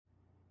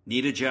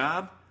Need a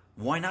job?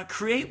 Why not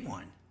create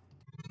one?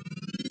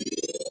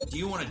 Do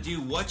you want to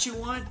do what you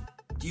want?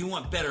 Do you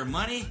want better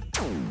money?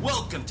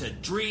 Welcome to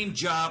Dream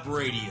Job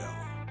Radio.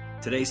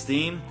 Today's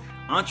theme,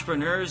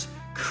 entrepreneurs,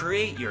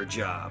 create your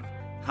job.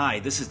 Hi,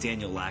 this is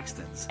Daniel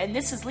Laxtons. And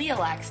this is Leah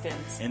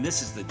Laxtons. And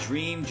this is the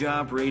Dream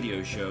Job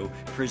Radio Show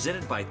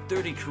presented by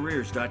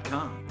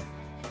 30careers.com.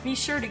 Be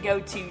sure to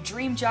go to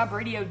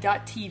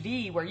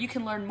dreamjobradio.tv where you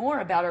can learn more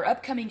about our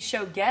upcoming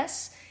show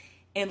guests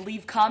and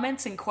leave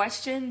comments and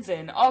questions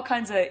and all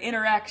kinds of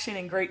interaction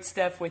and great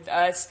stuff with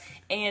us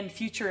and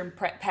future and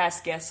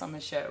past guests on the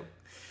show.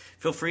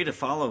 Feel free to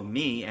follow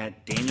me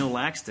at Daniel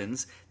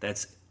Laxtons.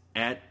 That's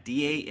at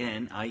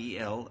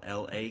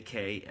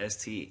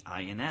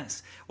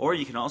DanielLaxtins. Or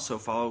you can also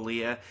follow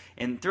Leah.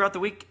 And throughout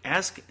the week,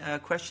 ask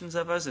questions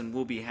of us, and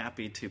we'll be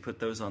happy to put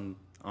those on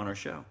our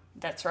show.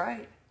 That's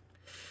right.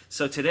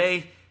 So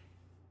today,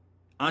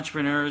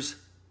 entrepreneurs,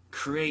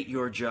 create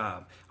your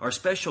job. Our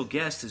special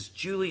guest is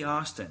Julie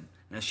Austin.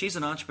 Now, she's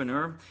an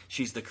entrepreneur.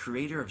 She's the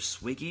creator of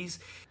Swiggies.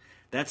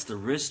 That's the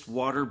wrist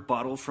water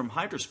bottle from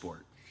Hydrosport.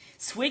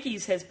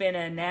 Swiggies has been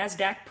a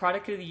NASDAQ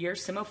Product of the Year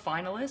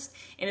semi-finalist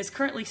and is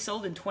currently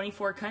sold in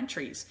 24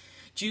 countries.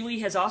 Julie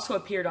has also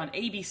appeared on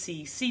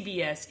ABC,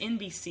 CBS,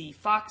 NBC,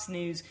 Fox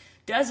News,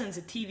 dozens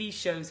of TV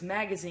shows,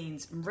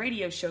 magazines, and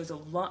radio shows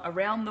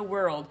around the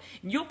world.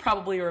 And you'll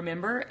probably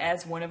remember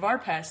as one of our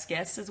past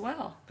guests as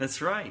well.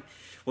 That's right.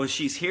 Well,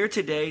 she's here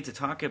today to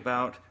talk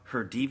about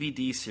her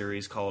DVD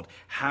series called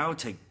How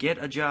to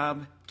Get a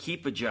Job,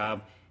 Keep a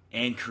Job,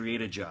 and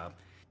Create a Job.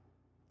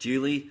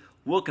 Julie,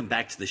 welcome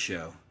back to the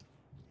show.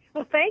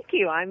 Well, thank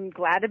you. I'm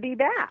glad to be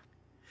back.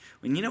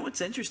 And you know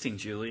what's interesting,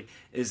 Julie,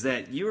 is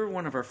that you were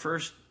one of our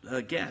first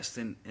guests.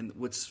 And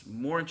what's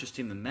more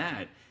interesting than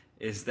that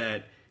is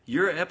that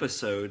your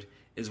episode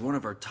is one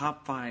of our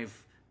top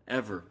 5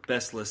 ever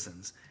best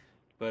listens.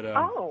 But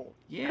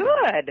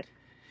good.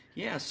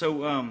 Yeah.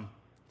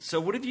 So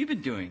what have you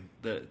been doing?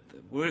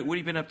 What have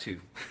you been up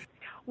to?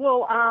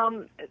 Well,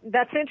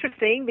 that's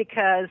interesting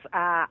because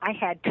I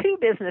had 2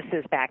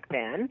 businesses back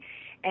then,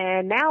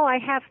 and now I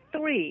have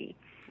 3.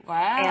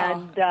 Wow.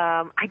 And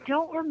I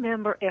don't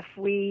remember if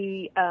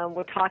we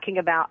were talking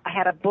about, I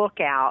had a book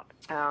out.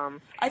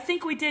 I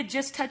think we did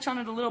just touch on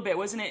it a little bit,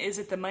 wasn't it? Is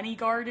it The Money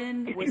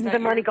Garden? The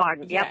Money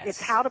Garden, yep. Yes.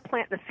 It's how to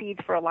plant the seeds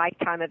for a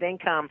lifetime of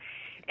income.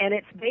 And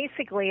it's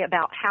basically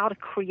about how to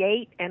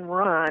create and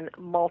run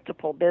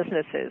multiple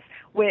businesses,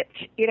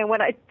 which, you know,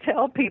 when I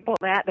tell people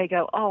that, they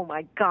go, oh,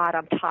 my God,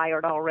 I'm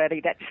tired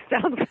already. That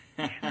sounds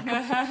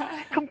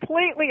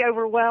completely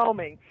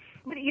overwhelming.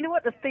 But you know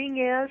what the thing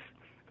is?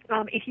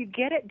 If you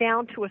get it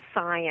down to a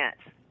science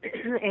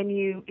and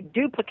you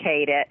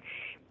duplicate it,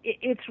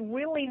 it's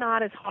really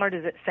not as hard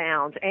as it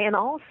sounds. And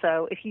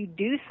also, if you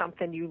do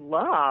something you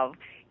love,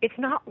 it's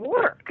not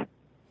work.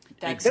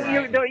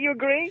 Exactly. Don't you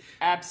agree?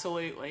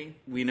 Absolutely.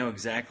 We know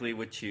exactly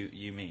what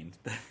you mean.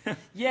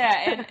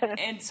 Yeah,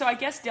 and so I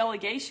guess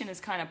delegation is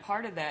kind of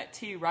part of that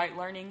too, right?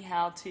 Learning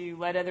how to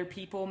let other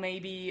people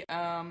maybe,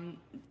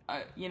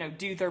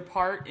 do their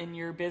part in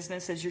your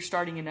business as you're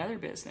starting another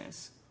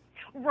business.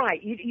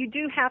 Right. You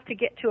do have to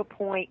get to a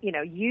point, you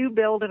know, you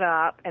build it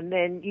up and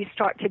then you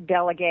start to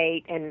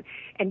delegate and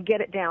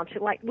get it down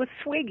to, like with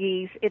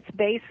Swiggies, it's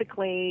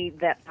basically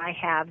that I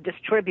have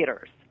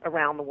distributors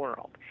around the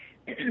world.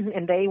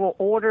 And they will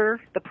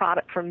order the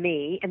product from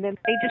me, and then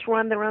they just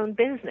run their own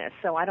business.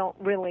 So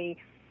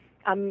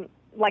I'm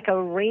like a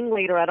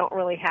ringleader. I don't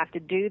really have to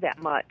do that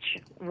much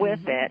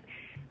with it.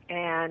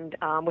 And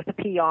with the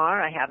PR,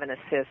 I have an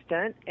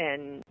assistant,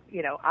 and,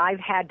 you know, I've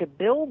had to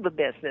build the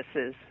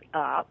businesses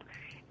up.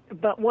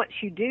 But once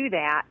you do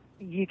that,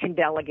 you can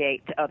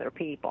delegate to other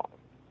people.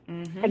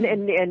 Mm-hmm.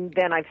 And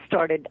then I've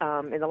started,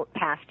 in the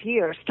past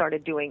year,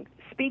 started doing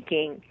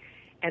speaking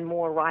and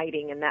more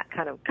writing and that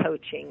kind of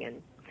coaching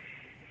and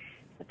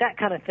that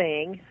kind of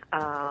thing,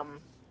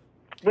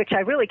 which I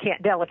really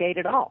can't delegate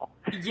at all.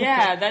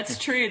 Yeah, that's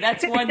true.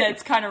 That's one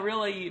that's kind of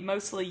really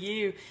mostly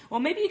you.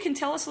 Well, maybe you can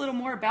tell us a little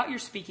more about your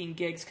speaking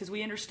gigs, because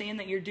we understand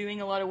that you're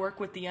doing a lot of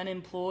work with the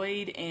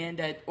unemployed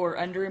and or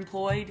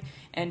underemployed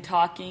and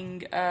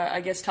talking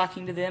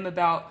to them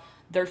about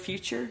their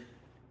future.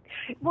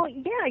 Well,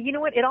 yeah, you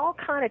know what? It all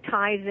kind of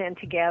ties in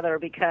together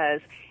because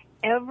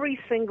every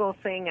single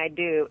thing I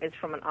do is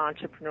from an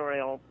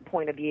entrepreneurial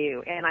point of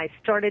view. And I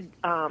started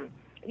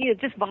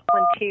just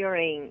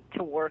volunteering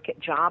to work at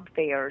job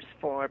fairs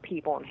for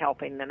people and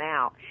helping them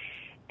out.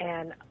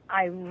 And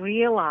I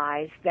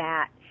realized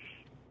that,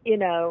 you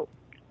know,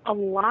 a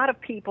lot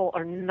of people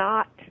are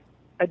not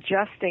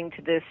adjusting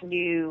to this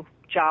new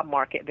job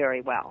market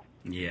very well.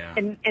 Yeah.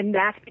 And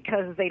that's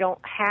because they don't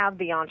have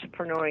the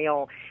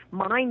entrepreneurial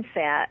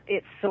mindset.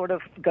 It's sort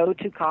of go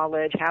to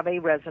college, have a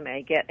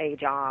resume, get a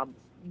job,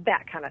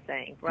 that kind of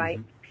thing, right?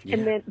 Mm-hmm.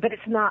 Yeah. But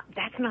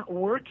that's not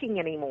working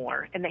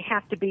anymore, and they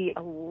have to be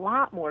a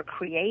lot more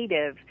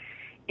creative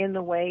in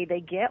the way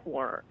they get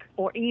work.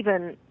 Or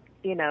even,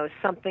 you know,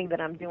 something that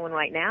I'm doing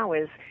right now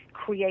is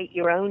create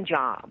your own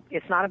job.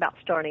 It's not about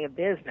starting a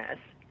business.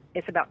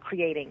 It's about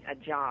creating a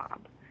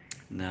job.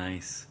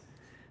 Nice.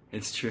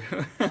 It's true.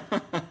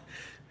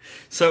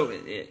 So,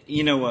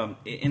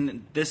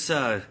 in this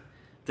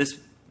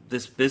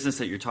business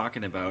that you're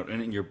talking about,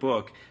 and in your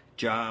book,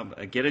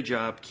 Get a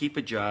Job, Keep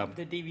a Job.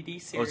 The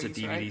DVD series. Oh, it's a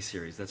DVD right?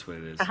 series. That's what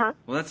it is. Uh-huh.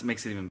 Well, that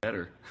makes it even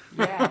better.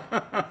 Yeah,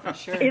 for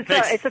sure. It's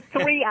a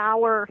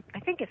 3-hour. I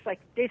think it's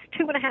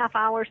 2.5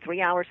 hours,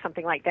 3 hours,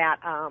 something like that.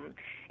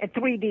 And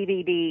 3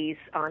 DVDs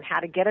on how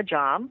to get a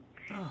job,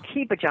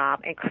 keep a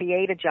job, and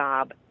create a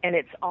job. And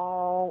it's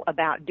all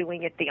about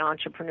doing it the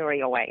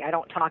entrepreneurial way. I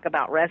don't talk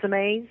about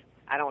resumes.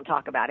 I don't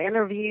talk about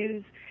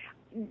interviews.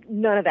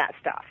 None of that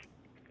stuff.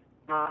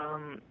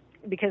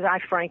 Because I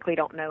frankly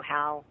don't know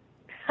how.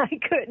 I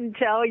couldn't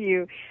tell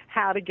you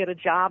how to get a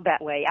job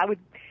that way.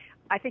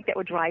 I think that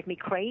would drive me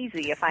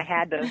crazy if I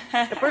had to.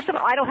 First of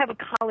all, I don't have a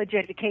college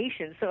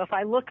education, so if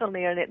I look on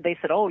there and they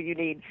said, "Oh, you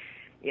need,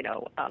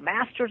 a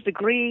master's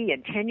degree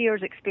and 10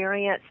 years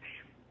experience,"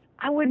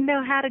 I wouldn't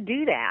know how to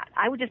do that.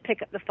 I would just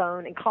pick up the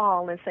phone and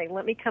call and say,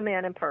 "Let me come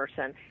in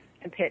person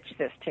and pitch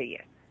this to you."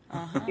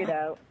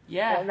 Uh-huh.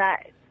 Yeah.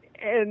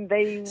 And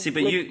they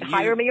would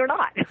hire me or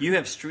not. You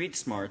have street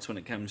smarts when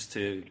it comes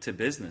to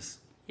business.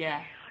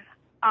 Yeah.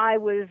 I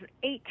was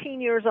 18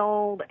 years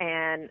old,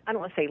 and I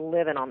don't want to say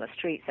living on the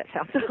streets. That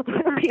sounds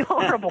pretty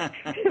horrible.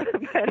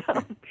 But,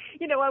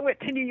 I went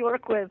to New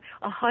York with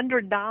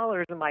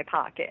 $100 in my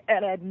pocket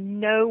and had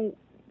no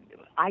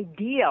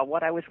idea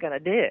what I was going to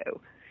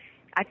do.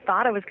 I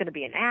thought I was going to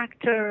be an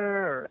actor,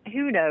 or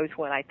who knows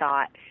what I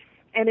thought.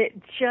 And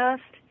it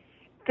just,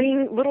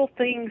 little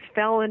things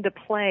fell into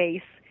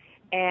place,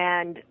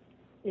 and,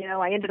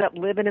 I ended up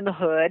living in the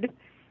hood.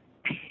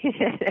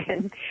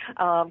 And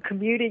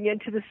commuting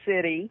into the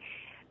city.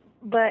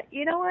 But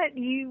you know what?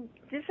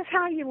 This is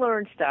how you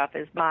learn stuff,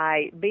 is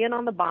by being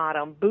on the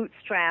bottom,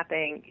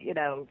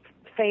 bootstrapping,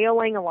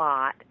 failing a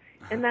lot.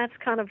 And that's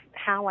kind of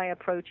how I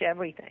approach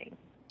everything.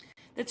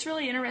 That's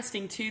really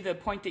interesting, too, the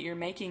point that you're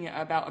making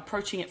about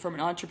approaching it from an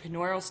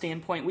entrepreneurial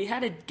standpoint. We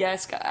had a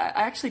guest, I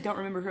actually don't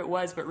remember who it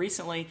was, but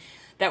recently,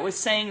 that was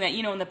saying that,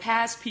 in the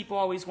past, people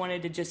always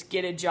wanted to just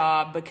get a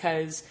job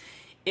because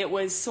it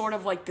was sort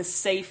of like the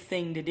safe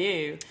thing to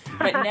do.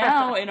 But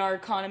now in our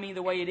economy,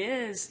 the way it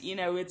is,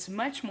 it's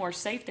much more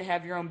safe to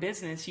have your own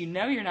business.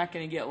 You're not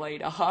going to get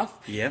laid off.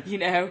 Yep.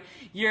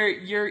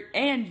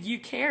 And you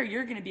care.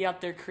 You're going to be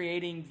out there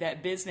creating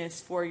that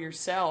business for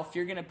yourself.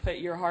 You're going to put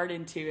your heart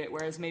into it,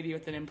 whereas maybe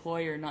with an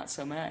employer, not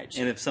so much.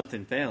 And if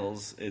something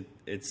fails,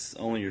 it's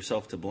only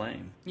yourself to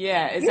blame.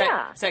 Yeah. Is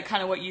that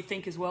kind of what you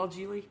think as well,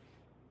 Julie?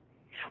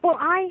 Well,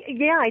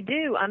 I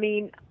do. I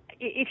mean,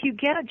 if you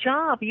get a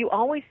job, you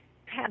always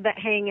have that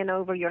hanging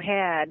over your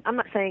head. I'm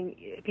not saying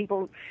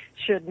people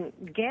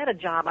shouldn't get a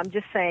job. I'm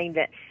just saying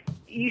that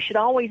you should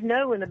always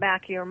know in the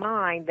back of your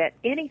mind that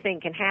anything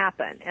can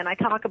happen. And I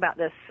talk about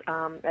this,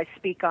 I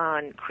speak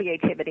on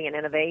creativity and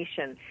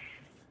innovation.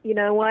 You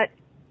know what?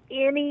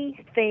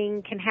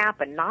 Anything can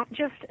happen, not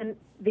just in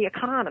the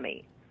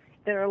economy.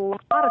 There are a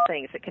lot of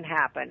things that can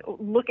happen.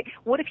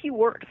 What if you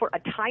worked for a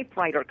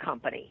typewriter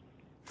company?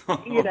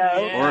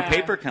 Or a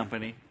paper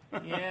company.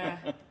 Yeah.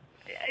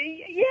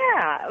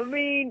 Yeah, I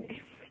mean,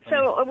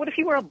 so what if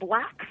you were a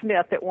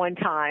blacksmith at one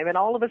time and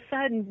all of a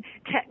sudden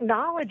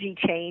technology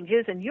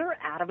changes and you're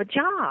out of a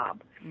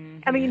job?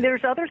 Mm-hmm. I mean,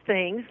 there's other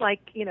things like,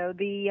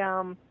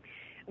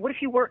 what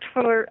if you worked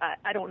for,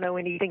 I don't know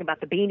anything about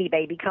the Beanie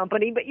Baby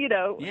company, but,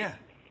 yeah,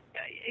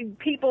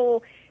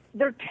 people,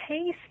 their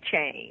tastes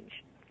change.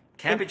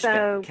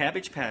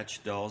 Cabbage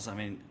Patch dolls, I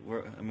mean,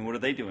 what are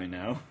they doing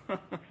now?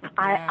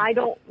 I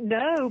don't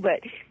know, but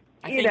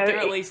I think they're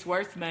at least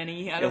worth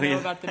money. I don't know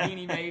about the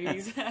Beanie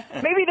Babies.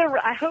 Maybe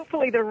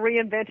hopefully they're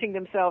reinventing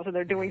themselves and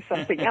they're doing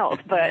something else.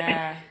 But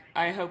yeah,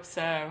 I hope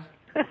so.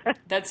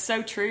 That's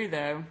so true,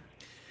 though.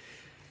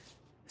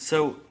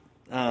 So,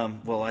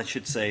 I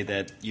should say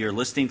that you're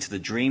listening to the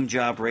Dream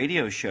Job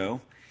Radio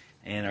Show,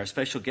 and our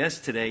special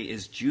guest today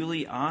is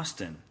Julie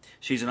Austin.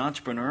 She's an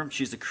entrepreneur.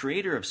 She's the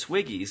creator of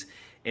Swiggies,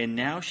 and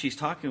now she's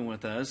talking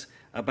with us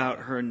about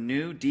her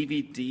new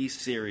DVD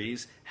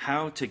series,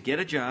 How to Get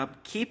a Job,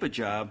 Keep a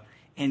Job,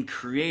 and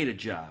Create a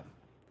Job.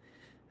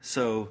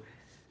 So,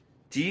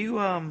 do you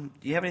have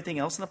anything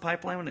else in the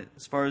pipeline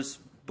as far as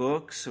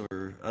books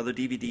or other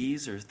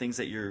DVDs or things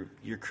that you're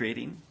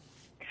creating?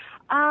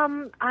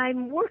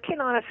 I'm working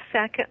on a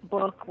second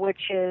book,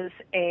 which is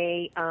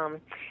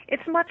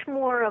it's much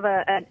more of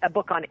a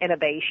book on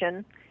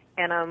innovation,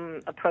 and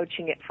I'm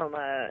approaching it from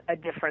a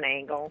different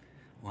angle.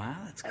 Wow,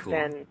 that's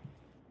cool.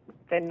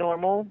 Than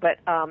normal, but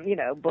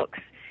books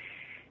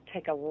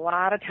take a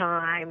lot of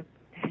time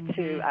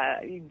to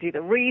do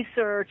the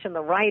research and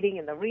the writing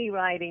and the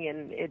rewriting,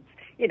 and it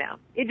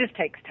just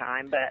takes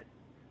time. But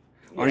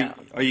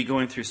are you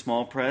going through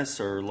small press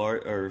or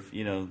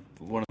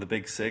one of the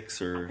big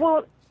six or?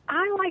 Well,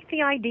 I like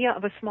the idea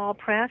of a small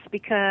press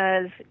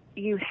because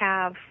you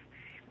have,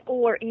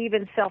 or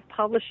even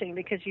self-publishing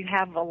because you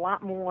have a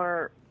lot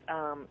more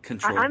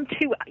control. I'm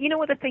too. You know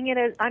what the thing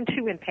is? I'm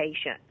too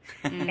impatient,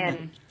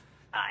 and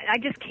I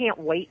just can't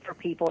wait for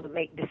people to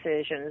make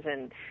decisions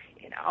and,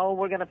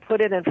 we're going to put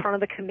it in front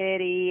of the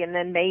committee and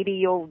then maybe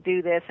you'll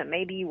do this and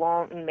maybe you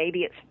won't and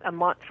maybe it's a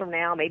month from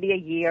now, maybe a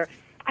year.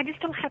 I just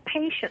don't have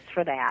patience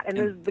for that.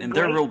 And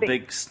they're a real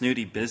big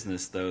snooty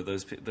business, though.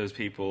 Those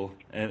people,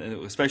 and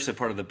especially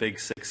part of the big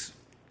six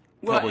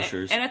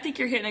publishers. And I think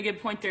you're hitting a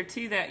good point there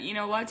too. That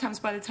a lot of times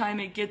by the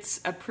time it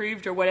gets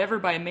approved or whatever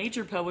by a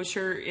major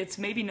publisher, it's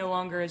maybe no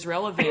longer as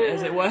relevant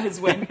as it was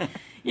when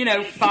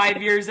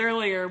 5 years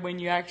earlier when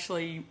you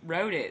actually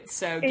wrote it.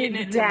 So getting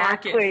it to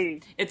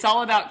market, it's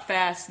all about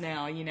fast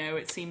now.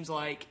 It seems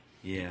like.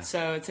 Yeah.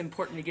 So it's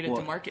important to get it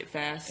to market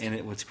fast.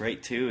 And what's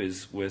great too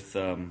is with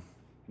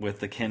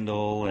the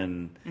Kindle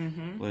and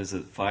what is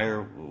it,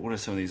 Fire? What are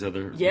some of these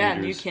other readers?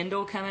 New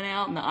Kindle coming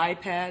out and the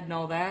iPad and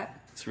all that.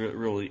 It's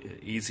really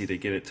easy to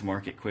get it to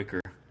market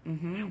quicker.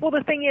 Mm-hmm. Well,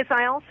 the thing is,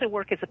 I also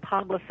work as a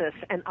publicist,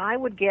 and I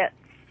would get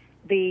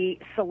the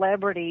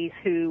celebrities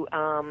who,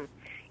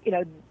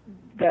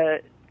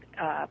 the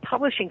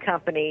publishing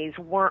companies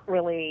weren't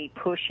really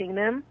pushing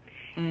them.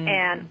 Mm-hmm.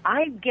 And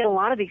I get a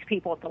lot of these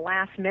people at the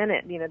last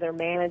minute, their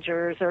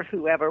managers or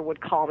whoever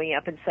would call me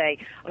up and say,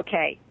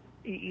 okay,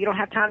 you don't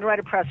have time to write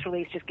a press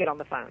release, just get on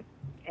the phone.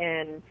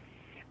 And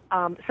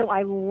so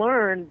I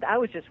learned, I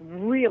was just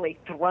really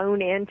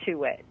thrown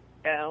into it.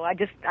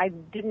 I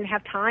didn't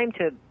have time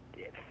to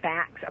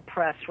fax a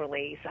press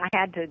release. I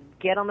had to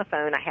get on the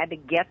phone. I had to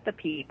get the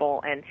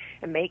people and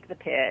make the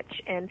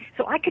pitch. And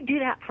so I could do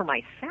that for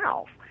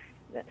myself.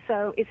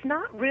 So it's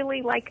not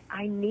really like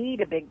I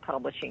need a big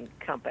publishing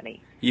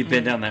company. You've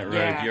been down that road.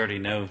 Yeah. You already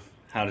know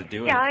how to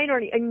do it. Yeah, I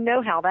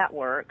know how that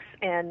works.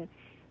 And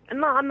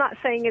I'm not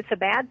saying it's a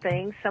bad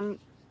thing. Some,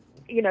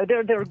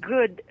 there are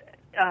good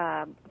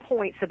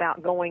points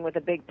about going with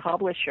a big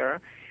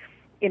publisher.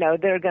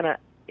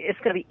 It's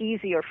going to be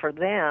easier for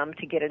them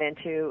to get it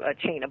into a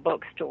chain of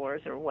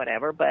bookstores or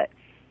whatever. But,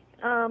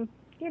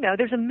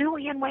 there's a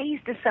million ways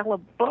to sell a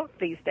book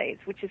these days,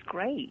 which is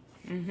great.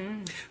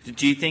 Mm-hmm.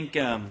 Do you think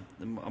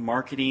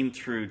marketing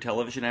through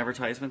television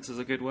advertisements is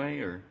a good way,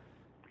 or?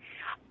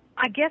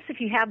 I guess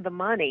if you have the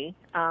money,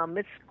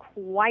 it's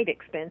quite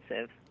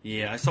expensive.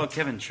 Yeah, I saw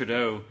Kevin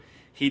Trudeau.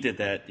 He did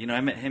that.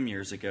 I met him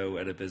years ago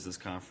at a business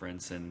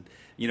conference, and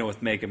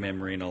with Mega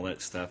Memory and all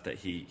that stuff. That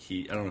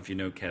he I don't know if you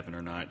know Kevin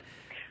or not.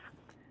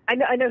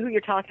 I know who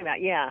you're talking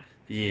about. Yeah.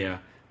 Yeah,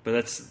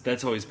 but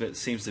that's always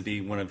seems to be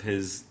one of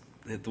his,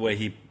 the way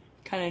he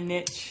kind of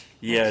niche.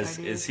 Yes,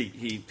 is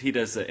he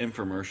does the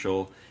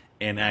infomercial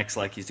and acts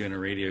like he's doing a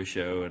radio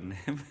show, and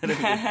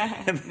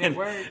it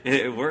works.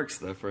 It works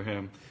though for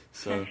him.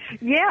 So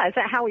yeah, is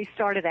that how he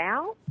started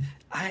out?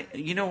 I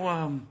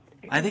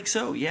think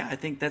so. Yeah, I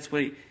think that's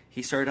what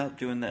he started out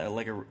doing, that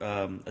like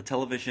a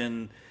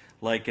television,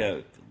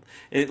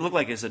 it looked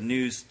like it's a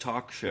news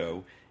talk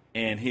show.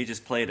 And he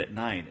just played at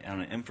night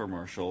on an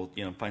infomercial,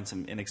 find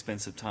some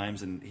inexpensive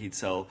times, and he'd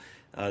sell.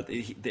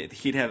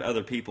 He'd have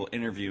other people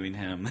interviewing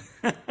him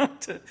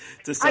to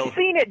sell. I've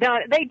seen it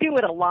done. They do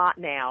it a lot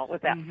now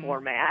with that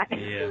format.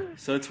 Yeah,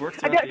 so it's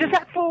worked. Does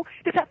that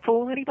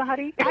fool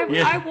anybody?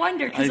 I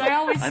wonder, because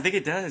I think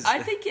it does. I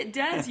think it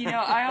does.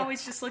 I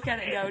always just look at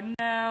it and go,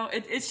 no.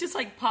 It's just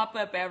like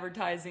pop-up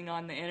advertising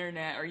on the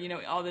internet, or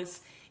all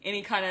this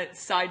any kind of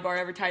sidebar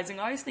advertising.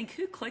 I always think,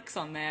 who clicks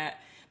on that?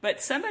 But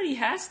somebody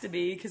has to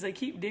be, because they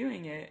keep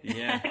doing it.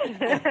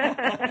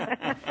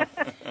 Yeah.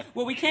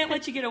 Well, we can't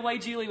let you get away,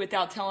 Julie,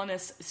 without telling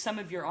us some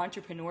of your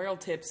entrepreneurial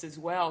tips as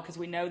well, because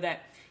we know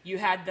that you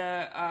had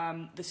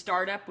the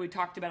startup we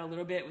talked about a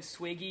little bit with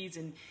Swiggy's,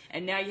 and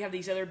now you have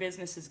these other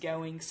businesses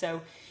going.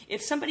 So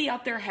if somebody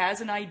out there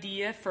has an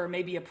idea for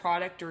maybe a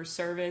product or a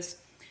service,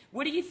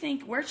 what do you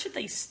think, where should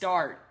they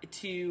start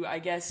to, I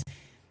guess,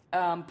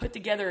 put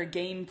together a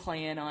game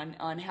plan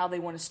on how they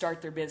want to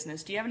start their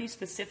business? Do you have any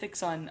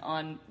specifics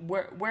on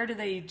where do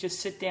they just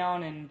sit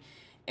down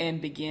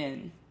and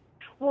begin?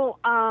 Well,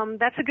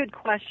 that's a good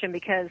question,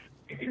 because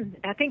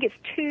I think it's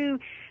two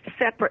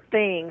separate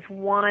things.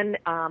 One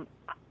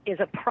is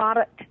a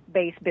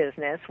product-based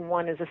business.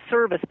 One is a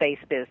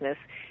service-based business.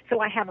 So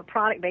I have a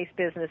product-based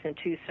business and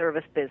two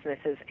service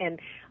businesses. And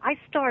I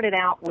started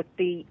out with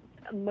the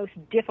most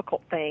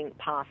difficult thing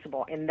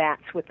possible, and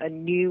that's with a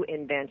new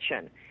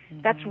invention.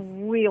 Mm-hmm. That's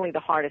really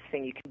the hardest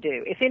thing you can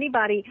do. If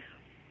anybody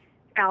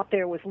out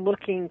there was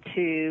looking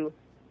to,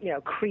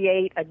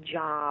 create a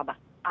job,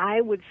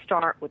 I would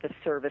start with a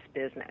service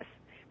business,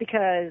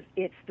 because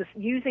it's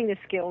using the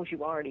skills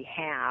you already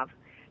have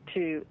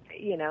to,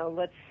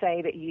 let's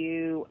say that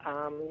you're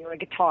a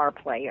guitar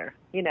player,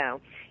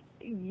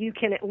 you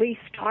can at least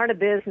start a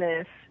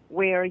business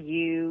where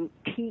you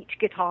teach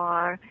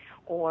guitar,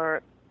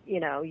 or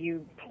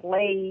you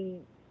play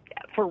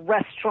for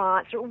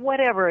restaurants or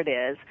whatever it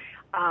is.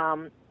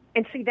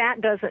 And see,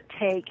 that doesn't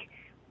take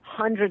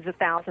hundreds of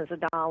thousands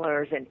of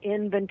dollars in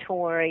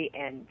inventory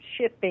and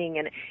shipping.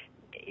 And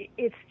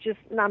it's just,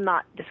 I'm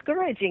not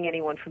discouraging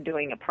anyone from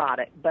doing a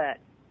product, but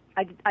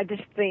I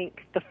just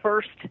think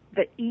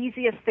the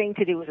easiest thing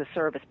to do is a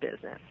service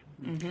business.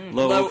 Mm-hmm.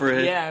 Low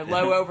overhead. Yeah,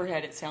 low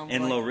overhead, it sounds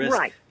and like. And low risk.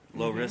 Right.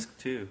 Low risk,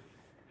 too.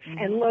 Mm-hmm.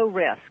 And low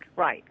risk,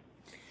 right.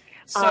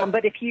 So,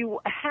 but if you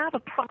have a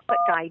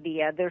product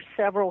idea, there's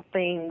several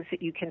things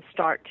that you can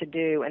start to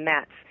do, and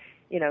that's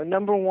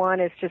number one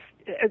is just,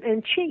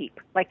 and cheap.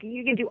 Like,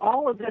 you can do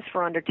all of this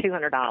for under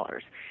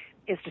 $200,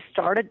 is to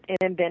start an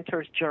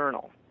inventor's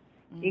journal.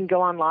 You can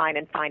go online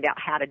and find out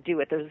how to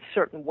do it. There's a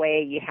certain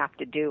way you have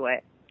to do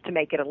it to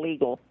make it a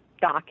legal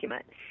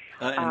document.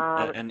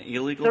 An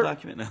illegal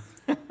document?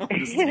 No.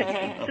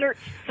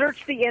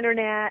 Search the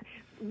Internet,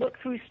 look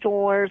through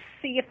stores,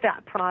 see if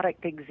that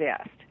product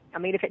exists. I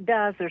mean, if it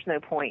does, there's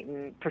no point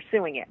in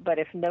pursuing it. But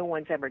if no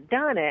one's ever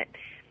done it,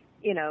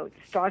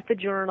 start the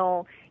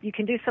journal. You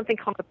can do something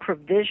called a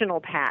provisional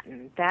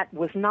patent. That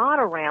was not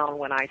around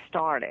when I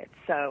started.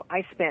 So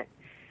I spent,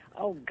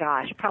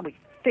 probably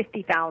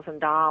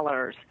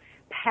 $50,000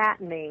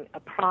 patenting a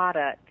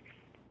product,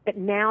 but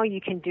now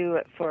you can do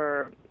it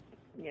for,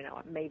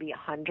 maybe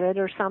 100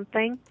 or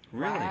something.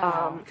 Really?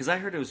 Because I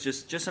heard it was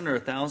just under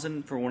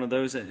 1,000 for one of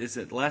those. Is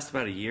it last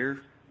about a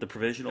year, the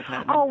provisional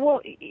patent? Oh,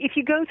 well, if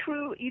you go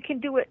through, you can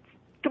do it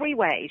 3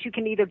 ways. You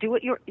can either do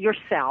it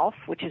yourself,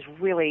 which is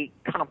really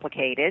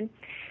complicated,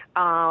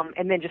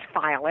 and then just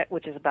file it,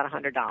 which is about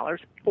 $100,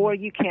 or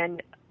you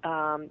can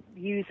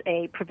use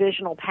a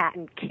provisional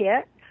patent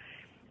kit,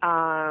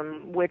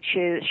 which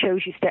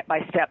shows you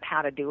step-by-step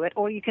how to do it,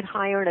 or you can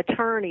hire an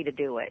attorney to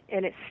do it,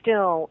 and it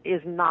still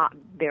is not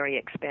very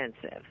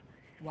expensive.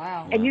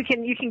 Wow. And you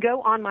can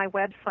go on my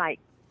website,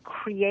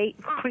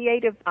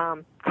 creative,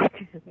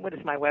 what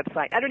is my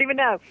website? I don't even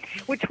know.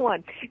 Which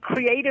one?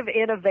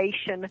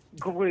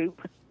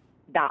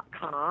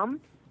 creativeinnovationgroup.com.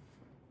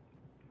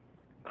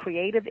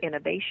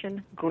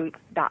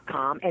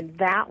 creativeinnovationgroup.com, and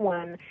that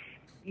one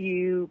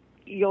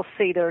you'll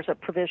see there's a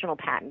provisional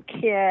patent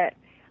kit.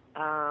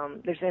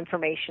 There's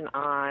information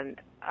on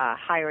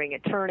hiring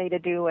an attorney to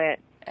do it.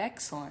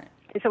 Excellent.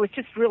 So it's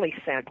just really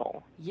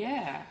simple.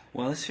 Yeah.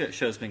 Well, this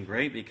show's been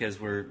great because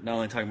we're not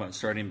only talking about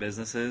starting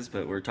businesses,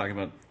 but we're talking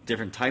about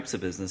different types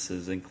of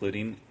businesses,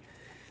 including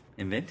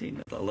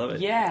inventing. I love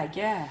it.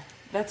 Yeah.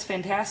 That's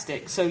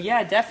fantastic. So,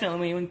 yeah,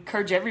 definitely we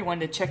encourage everyone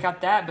to check out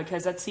that,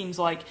 because that seems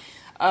like,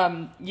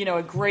 a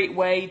great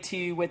way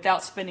to,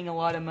 without spending a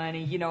lot of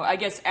money, I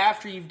guess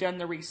after you've done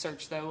the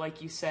research, though,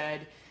 like you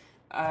said,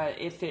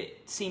 if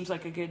it seems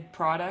like a good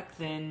product,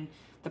 then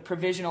the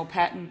provisional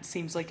patent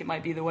seems like it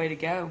might be the way to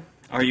go.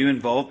 Are you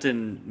involved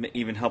in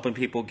even helping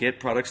people get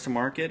products to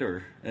market,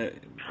 or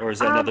is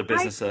that another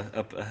business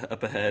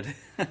up ahead?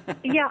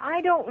 Yeah,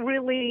 I don't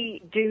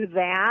really do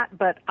that,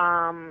 but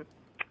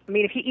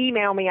if you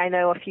email me, I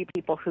know a few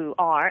people who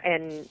are,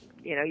 and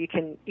you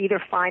can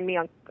either find me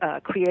on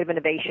Creative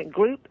Innovation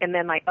Group, and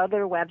then my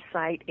other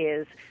website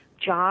is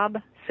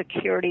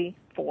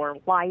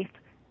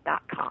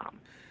jobsecurityforlife.com.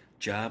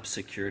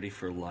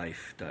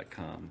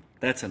 jobsecurityforlife.com.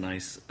 That's a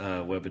nice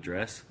web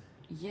address.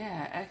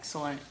 Yeah,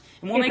 excellent.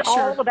 And it's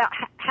all about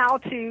how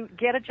to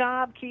get a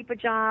job, keep a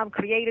job,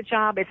 create a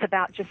job. It's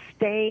about just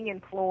staying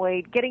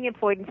employed, getting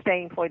employed and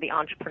staying employed the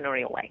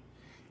entrepreneurial way.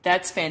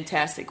 That's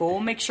fantastic. Well, we'll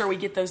make sure we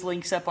get those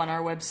links up on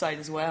our website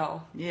as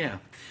well. Yeah.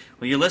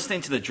 Well, you're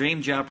listening to the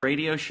Dream Job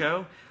Radio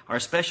Show. Our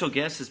special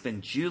guest has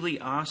been Julie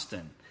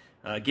Austin.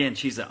 Again,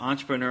 she's an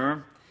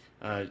entrepreneur.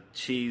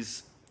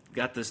 She's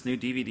got this new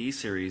DVD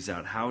series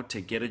out, How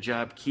to Get a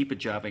Job, Keep a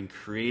Job, and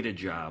Create a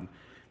Job.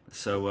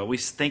 So we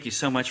thank you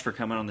so much for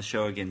coming on the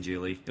show again,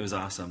 Julie. It was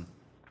awesome.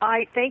 All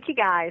right. Thank you,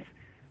 guys.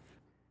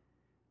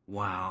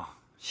 Wow.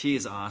 She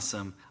is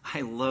awesome.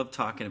 I love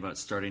talking about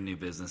starting new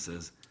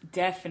businesses.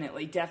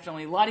 Definitely.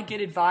 A lot of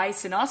good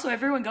advice. And also,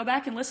 everyone go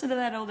back and listen to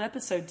that old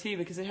episode, too,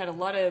 because it had a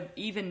lot of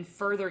even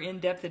further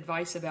in-depth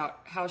advice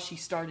about how she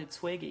started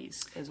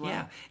Swiggy's as well.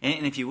 Yeah.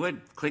 And if you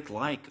would, click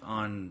like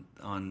on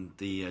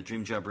the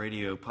Dream Job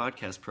Radio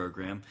podcast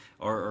program,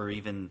 or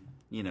even,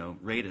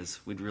 rate us.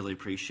 We'd really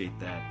appreciate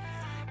that.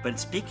 But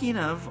speaking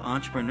of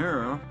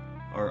entrepreneurial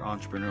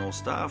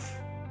stuff,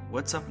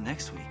 what's up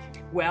next week?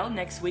 Well,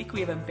 next week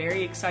we have a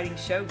very exciting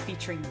show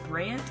featuring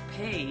Brant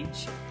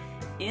Page,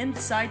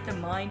 inside the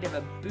mind of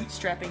a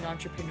bootstrapping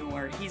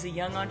entrepreneur. He's a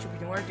young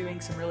entrepreneur doing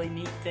some really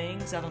neat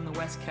things out on the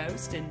West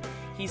Coast, and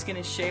he's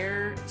going to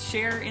share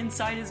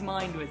inside his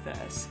mind with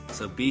us.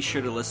 So be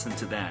sure to listen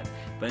to that.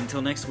 But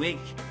until next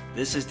week,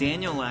 this is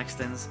Daniel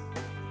Laxtons.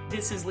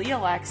 This is Leah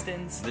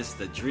Laxtons. This is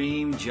the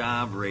Dream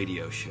Job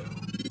Radio Show.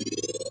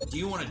 Do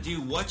you want to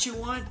do what you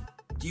want?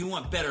 Do you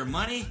want better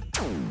money?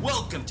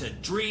 Welcome to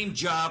Dream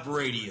Job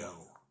Radio.